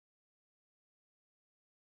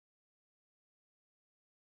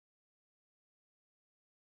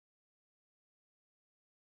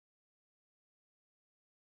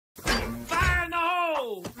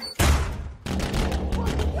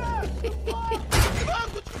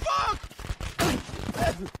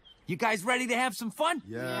You guys ready to have some fun?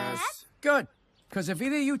 Yes. Good. Because if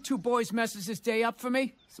either of you two boys messes this day up for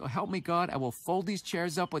me, so help me God, I will fold these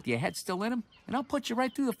chairs up with your head still in them, and I'll put you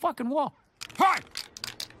right through the fucking wall. Hey!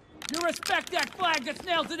 You respect that flag that's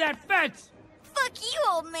nailed to that fence! Fuck you,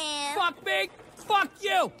 old man. Fuck me! Fuck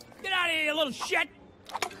you! Get out of here, you little shit!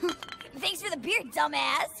 Thanks for the beer,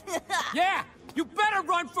 dumbass. Yeah! You better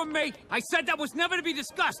run from me! I said that was never to be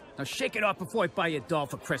discussed! Now shake it off before I buy you a doll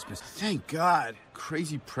for Christmas. Thank God.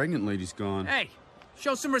 Crazy pregnant lady's gone. Hey,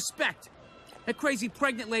 show some respect. That crazy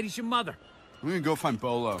pregnant lady's your mother. I'm gonna go find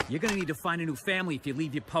Bolo. You're gonna need to find a new family if you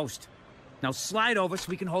leave your post. Now slide over so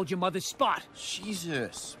we can hold your mother's spot.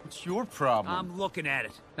 Jesus, what's your problem? I'm looking at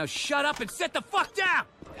it. Now shut up and sit the fuck down!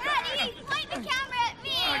 Daddy, point the camera at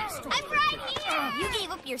me. I'm right here. You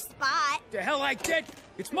gave up your spot. The hell I did?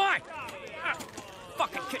 It's mine!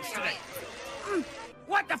 Fucking kids today.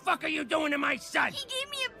 What the fuck are you doing to my son? He gave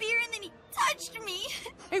me a beer and then he touched me.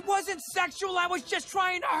 It wasn't sexual, I was just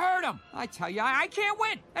trying to hurt him. I tell you, I can't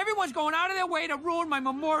win. Everyone's going out of their way to ruin my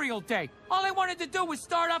Memorial Day. All I wanted to do was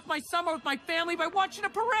start off my summer with my family by watching a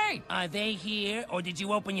parade. Are they here, or did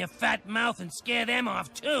you open your fat mouth and scare them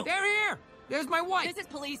off, too? They're here. There's my wife. This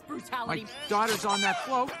is police brutality. My daughter's on that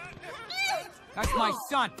float. That's my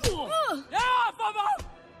son.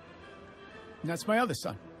 And that's my other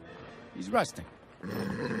son. He's resting.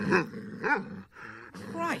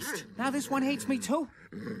 Christ, now this one hates me too?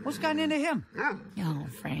 What's gotten into him? Oh,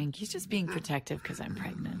 Frank, he's just being protective because I'm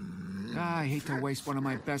pregnant. I hate to waste one of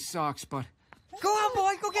my best socks, but... Go on,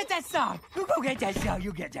 boy, go get that sock. You go get that sock,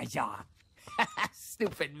 you get that sock.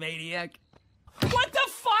 Stupid maniac. What the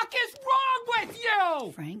fuck is wrong with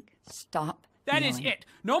you? Frank, stop. That is it.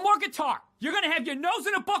 No more guitar. You're gonna have your nose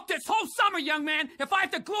in a book this whole summer, young man, if I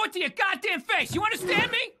have to glue it to your goddamn face. You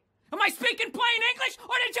understand me? Am I speaking plain English,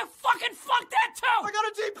 or did you fucking fuck that too? I got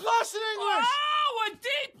a D+ in English! Oh, a D+!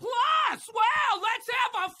 Well, let's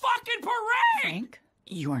have a fucking parade! Frank,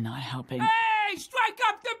 you are not helping. Hey, strike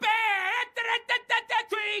up the band!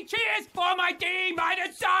 3 cheers for my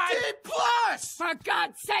D-minus son! D+! For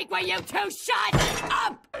God's sake, will you two shut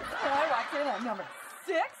up? I walked in at number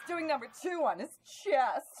 6, doing number 2 on his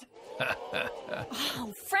chest.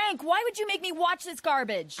 Oh, Frank, why would you make me watch this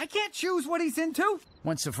garbage? I can't choose what he's into.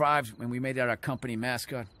 One survived when we made it our company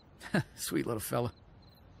mascot. Sweet little fella.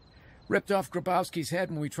 Ripped off Grabowski's head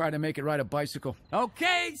when we tried to make it ride a bicycle.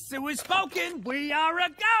 Okay, so we're spoken. We are a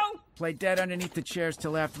go! Play dead underneath the chairs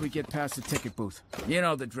till after we get past the ticket booth. You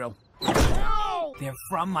know the drill. No! They're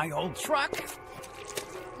from my old truck.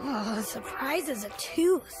 Oh, the surprise is a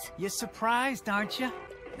tooth. You're surprised, aren't you?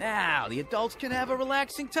 Now, the adults can have a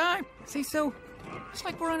relaxing time. See, Sue? It's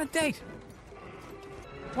like we're on a date.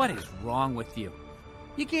 What is wrong with you?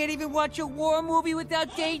 You can't even watch a war movie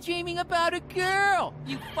without daydreaming about a girl,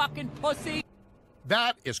 you fucking pussy!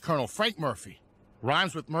 That is Colonel Frank Murphy.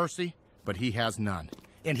 Rhymes with mercy, but he has none.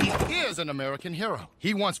 And he is an American hero.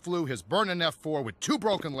 He once flew his burning F4 with 2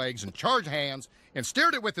 broken legs and charged hands and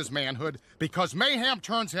steered it with his manhood because mayhem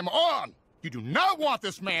turns him on. You do not want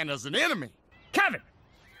this man as an enemy. Kevin!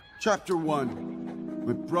 Chapter 1.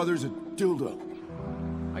 My brother's a dildo.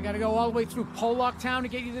 I gotta go all the way through Pollock Town to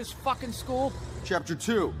get you this fucking school? Chapter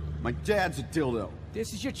 2. My dad's a dildo.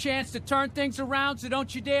 This is your chance to turn things around, so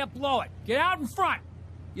don't you dare blow it. Get out in front.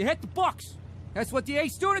 You hit the books. That's what the A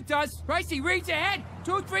student does. Christ, he reads ahead.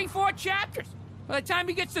 2, 3, 4 chapters. By the time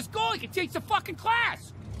he gets to school, he can teach the fucking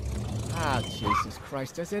class. Ah, Jesus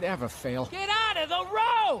Christ, does it ever fail? Get out of the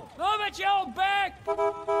road! Move it, you old bag!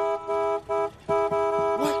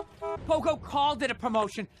 What? Pogo called it a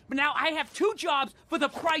promotion, but now I have 2 jobs for the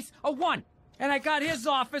price of 1. And I got his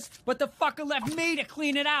office, but the fucker left me to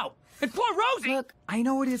clean it out. And poor Rosie! Look, I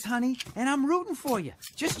know it is, honey, and I'm rooting for you.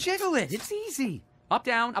 Just jiggle it. It's easy. Up,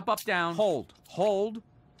 down, up, down. Hold. Hold.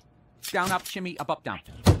 Down, up, shimmy, up, down.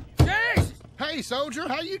 Jesus! Hey, soldier,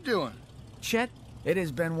 how you doing? Chet, it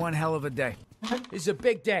has been one hell of a day. This is a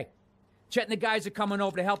big day. Chet and the guys are coming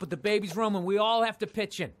over to help with the baby's room, and we all have to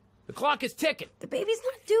pitch in. The clock is ticking. The baby's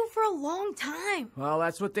not due for a long time. Well,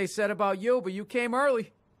 that's what they said about you, but you came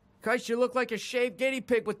early. Christ, you look like a shaved guinea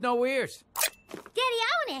pig with no ears. Daddy,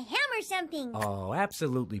 I want to hammer something. Oh,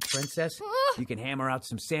 absolutely, princess. You can hammer out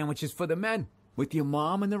some sandwiches for the men, with your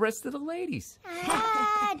mom and the rest of the ladies.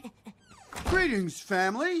 Dad. Greetings,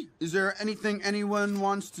 family. Is there anything anyone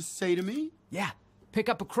wants to say to me? Yeah, pick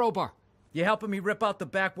up a crowbar. You're helping me rip out the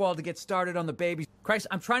back wall to get started on the baby. Christ,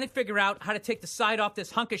 I'm trying to figure out how to take the side off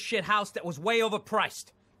this hunk of shit house that was way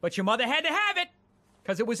overpriced. But your mother had to have it,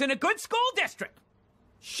 because it was in a good school district.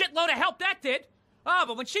 Shitload of help that did. Oh,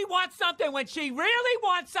 but when she wants something, when she really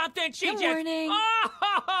wants something, she Good just... morning.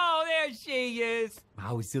 Oh, there she is.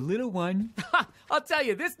 How's the little one? I'll tell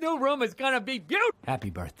you, this new room is gonna be beautiful. Happy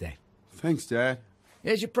birthday. Thanks, Dad.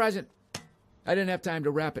 Here's your present. I didn't have time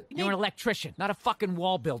to wrap it. You're an electrician, not a fucking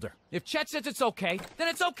wall builder. If Chet says it's okay, then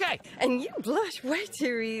it's okay. And you blush way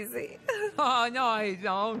too easy. Oh, no, I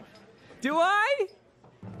don't. Do I?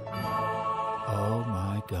 Oh,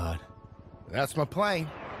 my God. That's my plane.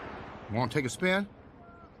 Want to take a spin?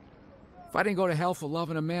 If I didn't go to hell for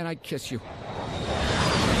loving a man, I'd kiss you.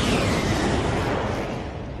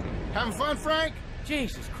 Having fun, Frank?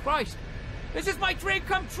 Jesus Christ. This is my dream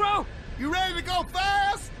come true. You ready to go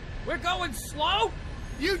fast? We're going slow?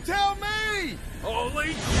 You tell me! Holy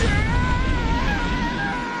shit!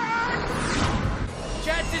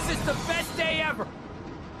 Chad, this is the best day ever.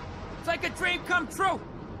 It's like a dream come true.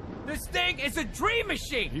 This thing is a dream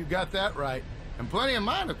machine. You got that right. And plenty of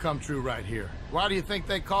mine have come true right here. Why do you think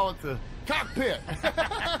they call it the cockpit?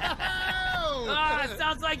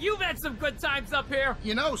 Sounds like you've had some good times up here.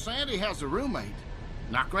 You know, Sandy has a roommate.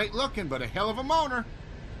 Not great looking, but a hell of a moaner.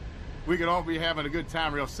 We could all be having a good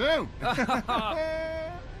time real soon.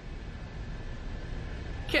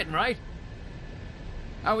 Kidding, right?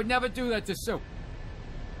 I would never do that to Sue.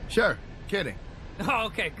 Sure, kidding. Oh,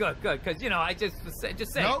 okay, good, because, you know, I just say.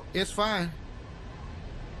 No, it's fine.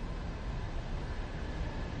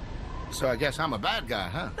 So I guess I'm a bad guy,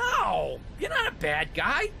 huh? No, you're not a bad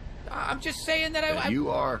guy. I'm just saying that You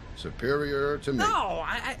are superior to me. No,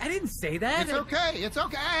 I didn't say that. It's okay, it's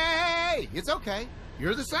okay. Hey, it's okay.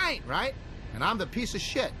 You're the saint, right? And I'm the piece of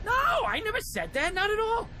shit. No, I never said that, not at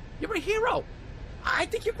all. You're a hero. I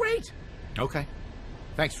think you're great. Okay.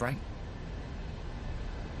 Thanks, Frank.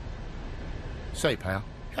 Say, pal,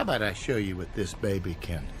 how about I show you what this baby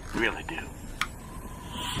can really do?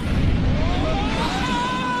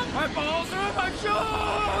 My balls are in my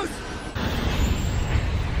shoes!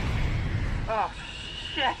 Oh,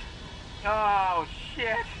 shit. Oh,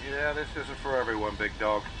 shit. Yeah, this isn't for everyone, big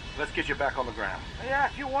dog. Let's get you back on the ground. Yeah,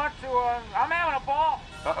 if you want to, I'm having a ball.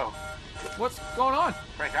 Uh-oh. What's going on?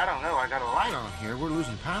 Frank, I don't know. I got a light on. Here, we're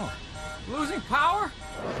losing power. Losing power?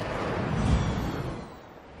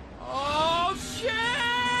 Oh, shit!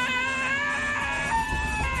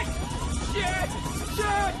 Shit!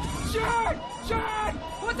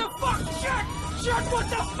 What the fuck? Shit! What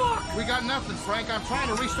the fuck? We got nothing, Frank. I'm trying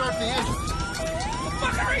to restart the engine.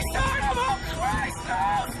 Fucking restart him! Oh, Christ!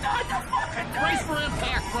 No! Start the fucking thing! Brace for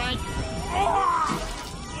impact, Frank. Oh,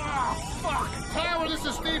 fuck! Power, this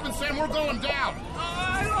is Stevenson. We're going down.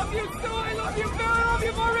 I love you, Sue! I love you, Bill! I love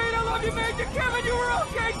you, Maureen! I love you, Major Kevin! You were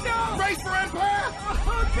okay, too! Brace for impact!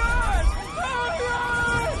 Oh, God! Oh,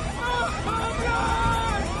 God! Oh,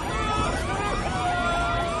 God!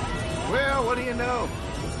 Well, what do you know?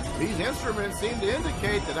 These instruments seem to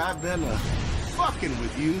indicate that I've been fucking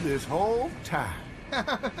with you this whole time.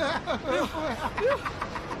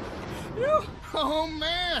 Oh,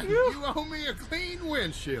 man. You owe me a clean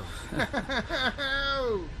windshield.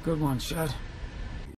 Good one, Shad.